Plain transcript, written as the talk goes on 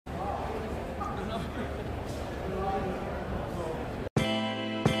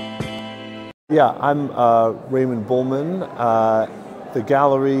Yeah, I'm Raymond Bulman. The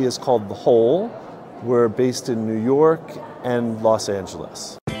gallery is called The Hole. We're based in New York and Los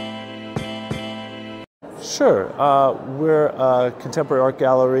Angeles. Sure, we're a contemporary art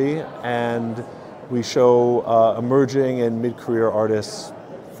gallery and we show emerging and mid-career artists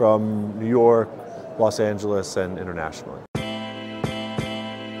from New York, Los Angeles, and internationally.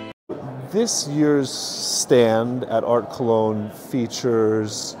 This year's stand at Art Cologne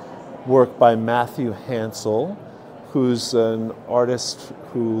features work by Matthew Hansel, who's an artist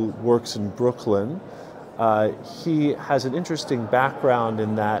who works in Brooklyn. He has an interesting background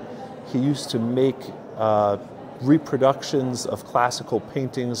in that he used to make reproductions of classical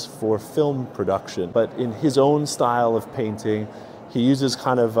paintings for film production. But in his own style of painting, he uses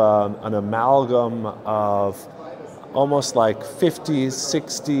kind of an amalgam of almost like 50s,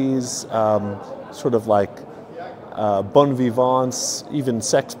 60s, sort of like bon vivants, even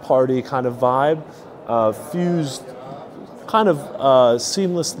sex party kind of vibe, fused kind of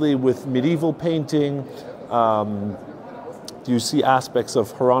seamlessly with medieval painting. You see aspects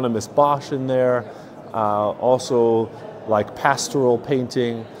of Hieronymus Bosch in there, also like pastoral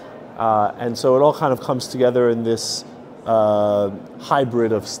painting, and so it all kind of comes together in this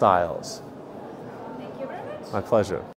hybrid of styles. Thank you very much. My pleasure.